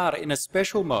want to start it in a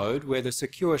special mode where the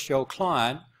secure shell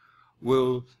client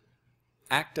will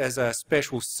act as a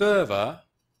special server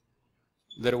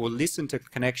that it will listen to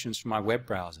connections from my web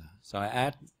browser. So I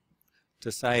add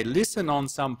to say listen on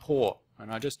some port,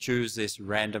 and I just choose this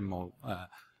random or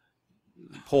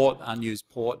unused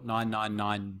port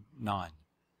 9999.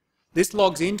 This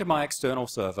logs into my external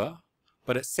server,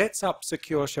 but it sets up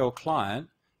secure shell client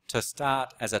to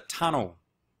start as a tunnel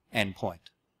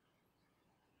endpoint.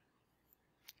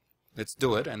 Let's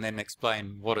do it and then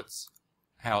explain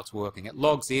how it's working. It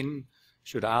logs in,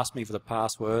 should ask me for the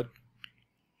password.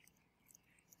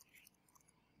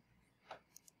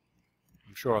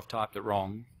 I'm sure I've typed it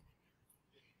wrong.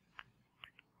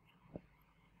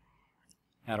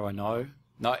 How do I know?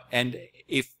 No, and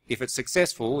if it's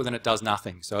successful, then it does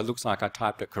nothing. So it looks like I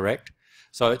typed it correct.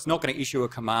 So it's not going to issue a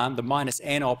command. The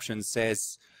 -n option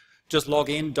says just log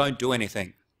in, don't do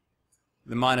anything.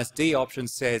 The -d option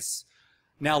says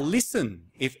now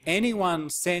listen, if anyone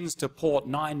sends to port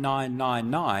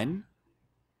 9999,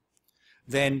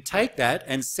 then take that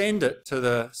and send it to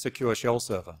the secure shell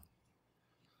server.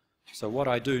 So what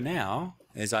I do now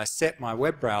is I set my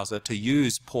web browser to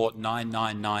use port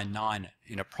 9999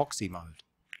 in a proxy mode.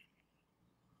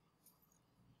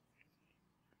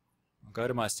 I'll go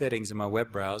to my settings in my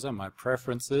web browser, my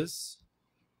preferences,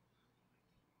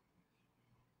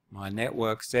 my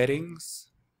network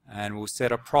settings, and we'll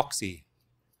set a proxy.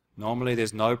 Normally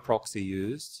there's no proxy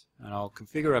used, and I'll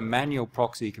configure a manual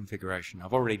proxy configuration.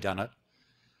 I've already done it.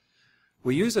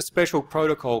 We use a special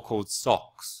protocol called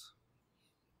SOX,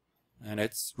 and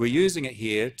we're using it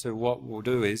here to what we'll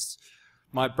do is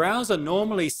my browser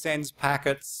normally sends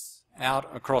packets out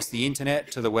across the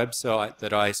internet to the website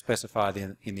that I specified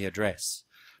in the address.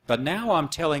 But now I'm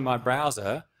telling my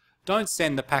browser, don't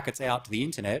send the packets out to the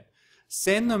internet,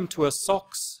 send them to a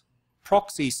SOX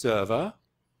proxy server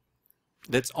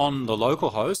that's on the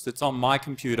local host, that's on my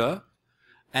computer,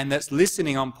 and that's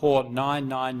listening on port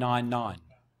 9999.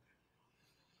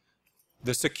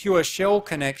 The secure shell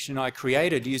connection I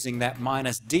created using that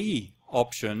 -d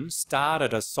option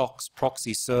started a SOX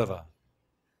proxy server.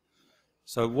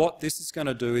 So what this is going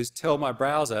to do is tell my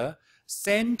browser,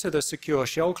 send to the secure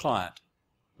shell client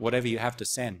whatever you have to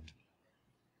send.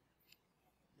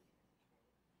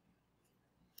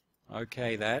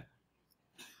 Okay, that.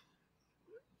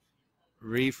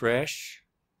 Refresh.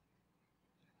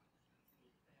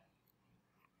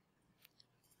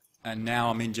 And now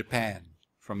I'm in Japan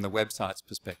from the website's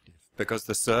perspective because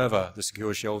the server, the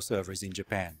secure shell server, is in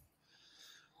Japan.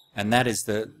 And that is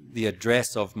the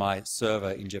address of my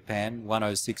server in Japan,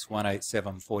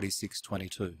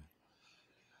 106.187.46.22.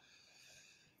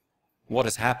 What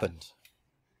has happened?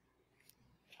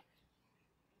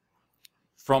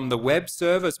 From the web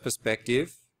server's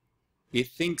perspective, it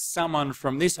thinks someone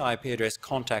from this IP address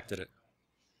contacted it.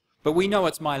 But we know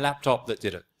it's my laptop that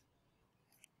did it.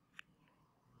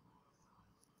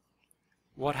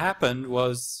 What happened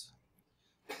was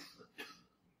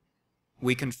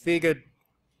we configured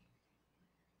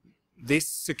this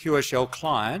secure shell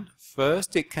client.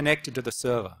 First, it connected to the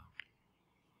server.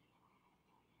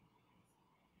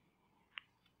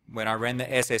 when I ran the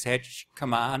SSH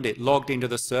command, it logged into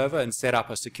the server and set up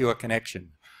a secure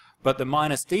connection. But the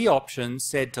 -D option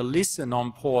said to listen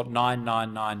on port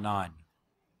 9999.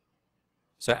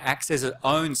 So access its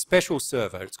own special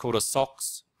server. It's called a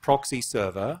SOX proxy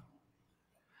server.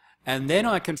 And then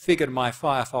I configured my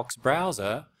Firefox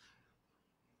browser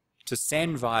to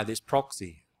send via this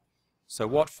proxy. So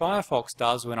what Firefox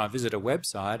does when I visit a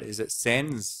website is it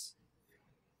sends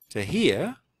to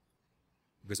here,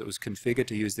 because it was configured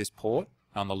to use this port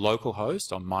on the local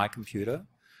host on my computer.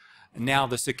 And now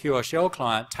the secure shell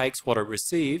client takes what it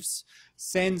receives,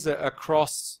 sends it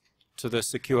across to the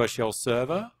secure shell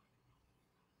server.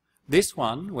 This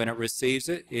one, when it receives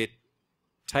it, it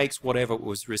takes whatever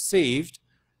was received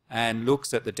and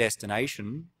looks at the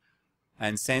destination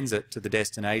and sends it to the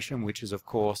destination, which is of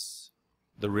course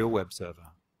the real web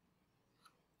server.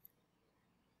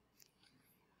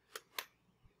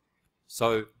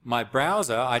 So my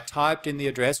browser, I typed in the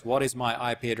address,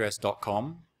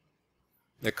 whatismyipaddress.com.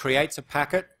 It creates a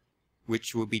packet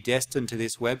which will be destined to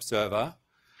this web server,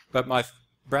 but my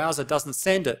browser doesn't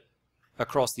send it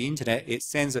across the internet, it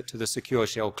sends it to the secure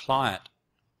shell client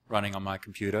running on my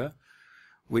computer,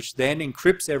 which then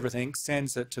encrypts everything,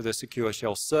 sends it to the secure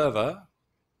shell server,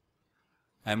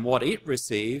 and what it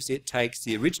receives, it takes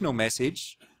the original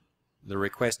message, the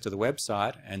request to the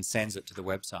website, and sends it to the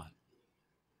website.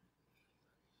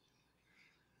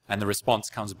 And the response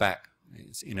comes back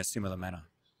in a similar manner.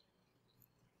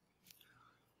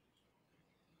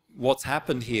 What's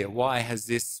happened here? Why has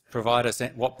this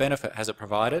provided, what benefit has it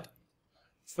provided?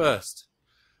 First,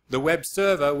 the web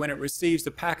server, when it receives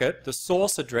the packet, the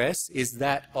source address is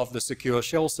that of the secure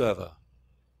shell server.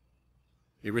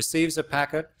 It receives a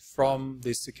packet from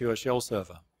this secure shell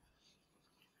server.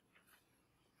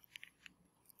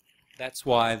 That's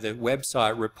why the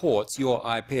website reports your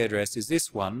IP address is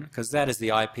this one, because that is the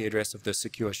IP address of the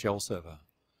secure shell server.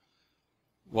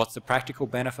 What's the practical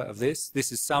benefit of this?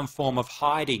 This is some form of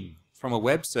hiding from a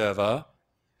web server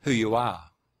who you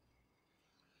are.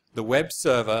 The web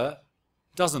server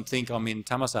doesn't think I'm in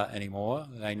Thammasat anymore.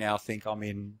 They now think I'm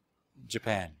in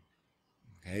Japan.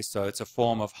 Okay, so it's a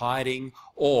form of hiding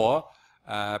or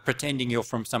pretending you're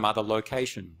from some other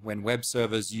location. When web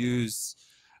servers use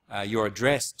your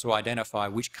address to identify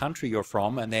which country you're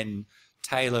from and then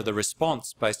tailor the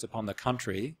response based upon the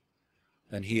country,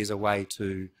 then here's a way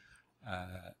to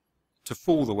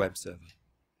fool the web server.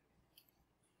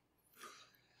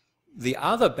 The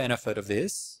other benefit of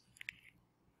this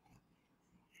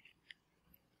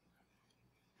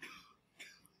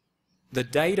the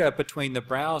data between the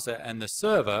browser and the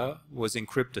server was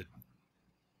encrypted.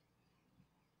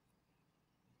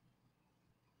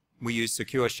 We use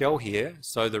secure shell here,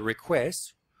 so the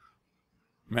request,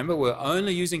 remember we're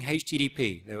only using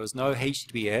HTTP, there was no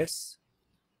HTTPS,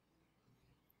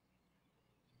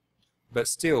 but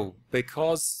still,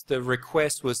 because the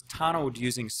request was tunneled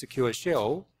using secure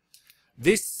shell,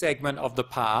 this segment of the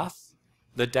path,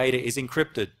 the data is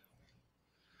encrypted.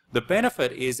 The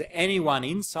benefit is anyone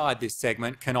inside this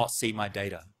segment cannot see my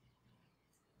data.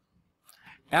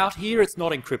 Out here it's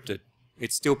not encrypted,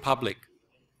 it's still public.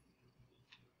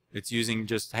 It's using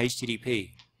just HTTP.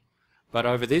 But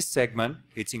over this segment,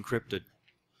 it's encrypted.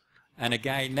 And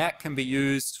again, that can be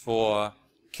used for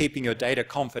keeping your data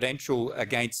confidential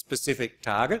against specific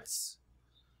targets.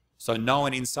 So no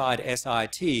one inside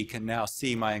SIT can now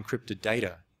see my encrypted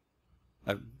data,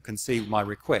 can see my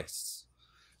requests.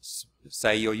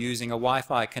 Say you're using a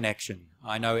Wi-Fi connection.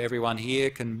 I know everyone here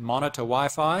can monitor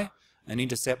Wi-Fi and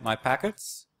intercept my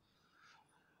packets.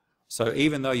 So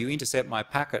even though you intercept my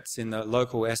packets in the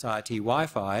local SIT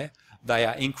Wi-Fi, they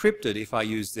are encrypted if I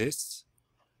use this,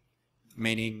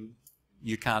 meaning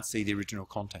you can't see the original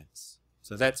contents.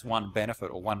 So that's one benefit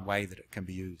or one way that it can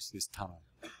be used, this tunnel.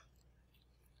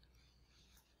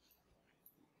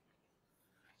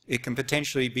 It can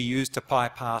potentially be used to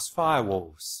bypass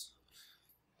firewalls.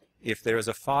 If there is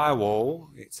a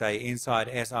firewall, say inside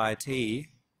SIT,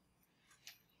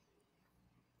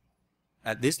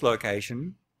 at this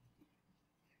location,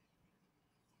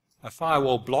 a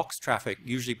firewall blocks traffic,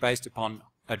 usually based upon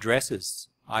addresses,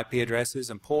 IP addresses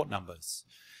and port numbers.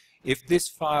 If this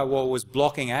firewall was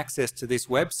blocking access to this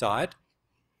website,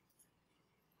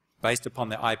 based upon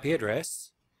the IP address,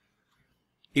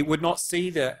 it would not see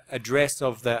the address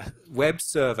of the web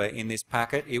server in this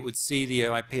packet, it would see the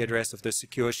IP address of the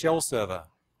secure shell server.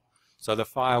 So the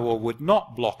firewall would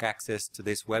not block access to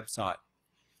this website.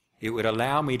 It would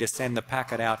allow me to send the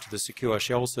packet out to the secure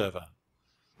shell server.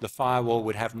 The firewall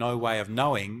would have no way of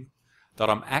knowing that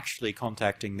I'm actually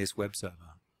contacting this web server.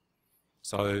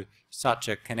 So such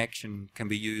a connection can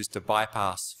be used to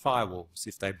bypass firewalls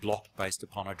if they block based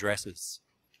upon addresses.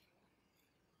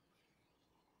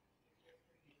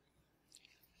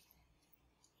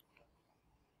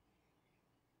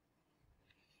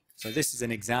 So this is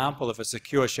an example of a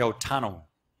secure shell tunnel.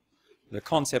 The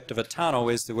concept of a tunnel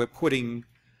is that we're putting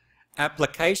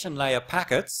application layer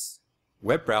packets,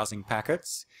 web browsing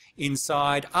packets,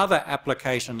 inside other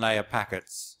application layer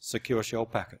packets, secure shell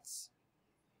packets.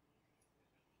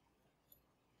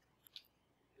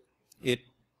 It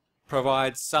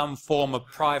provides some form of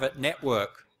private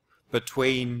network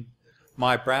between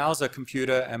my browser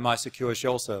computer and my secure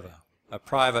shell server. A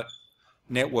private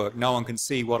network, no one can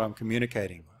see what I'm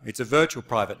communicating. It's a virtual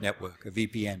private network, a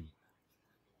VPN.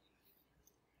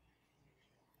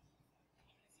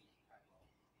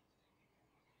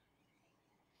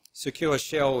 Secure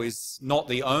shell is not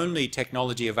the only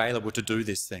technology available to do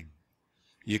this thing.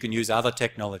 You can use other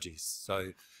technologies.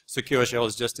 So secure shell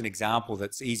is just an example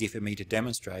that's easy for me to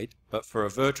demonstrate, but for a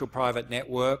virtual private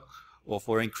network or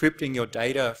for encrypting your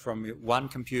data from one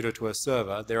computer to a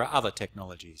server, there are other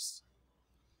technologies.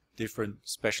 Different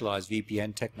specialized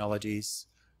VPN technologies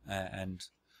and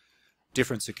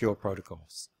different secure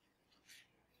protocols.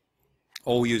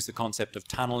 All use the concept of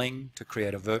tunneling to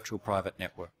create a virtual private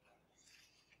network.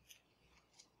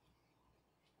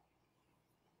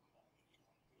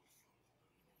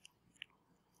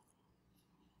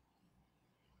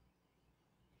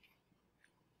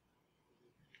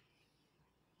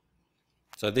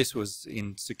 So this was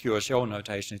in secure shell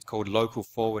notation, it's called local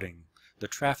forwarding. The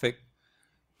traffic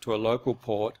to a local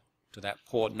port, to that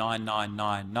port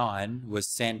 9999, was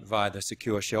sent via the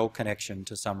secure shell connection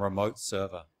to some remote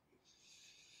server.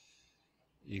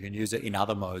 You can use it in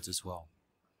other modes as well.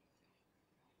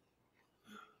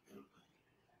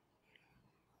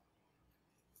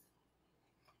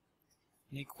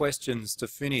 Any questions to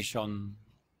finish on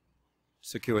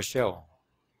secure shell?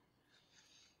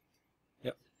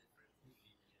 Yep.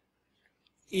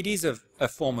 It is a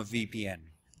form of VPN.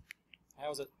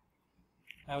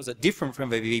 How is it different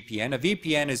from a VPN? A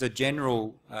VPN is a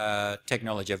general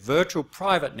technology, a virtual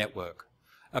private network.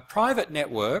 A private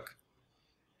network,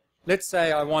 let's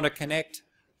say I want to connect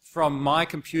from my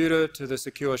computer to the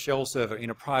secure shell server in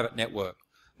a private network.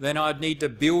 Then I'd need to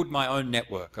build my own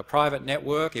network. A private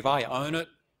network, if I own it,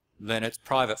 then it's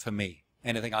private for me.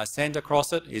 Anything I send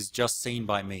across it is just seen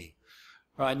by me.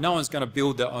 Right? No one's going to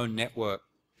build their own network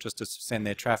just to send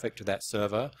their traffic to that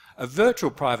server. A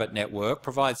virtual private network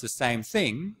provides the same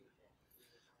thing,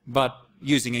 but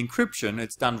using encryption,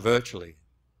 it's done virtually.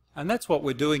 And that's what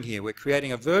we're doing here. We're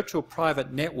creating a virtual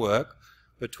private network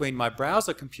between my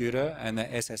browser computer and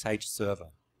the SSH server.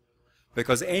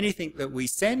 Because anything that we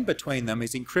send between them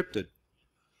is encrypted.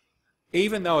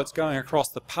 Even though it's going across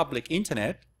the public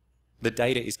internet, the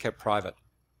data is kept private.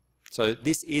 So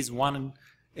this is one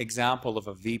example of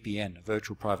a VPN, a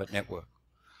virtual private network.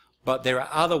 But there are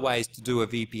other ways to do a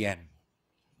VPN.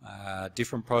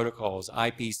 Different protocols,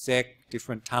 IPsec,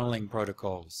 different tunneling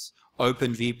protocols.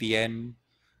 OpenVPN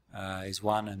is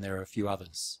one, and there are a few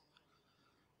others.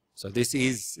 So this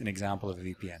is an example of a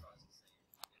VPN.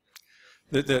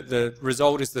 The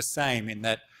result is the same in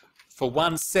that for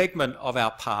one segment of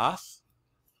our path,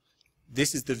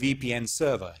 this is the VPN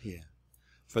server here.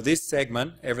 For this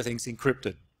segment, everything's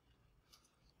encrypted.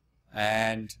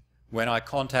 And when I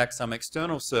contact some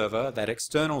external server, that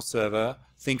external server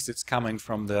thinks it's coming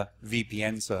from the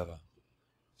VPN server.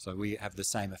 So we have the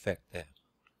same effect there.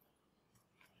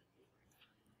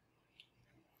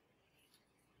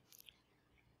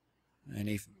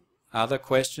 Any other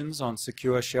questions on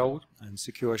secure shell and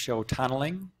secure shell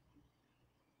tunneling?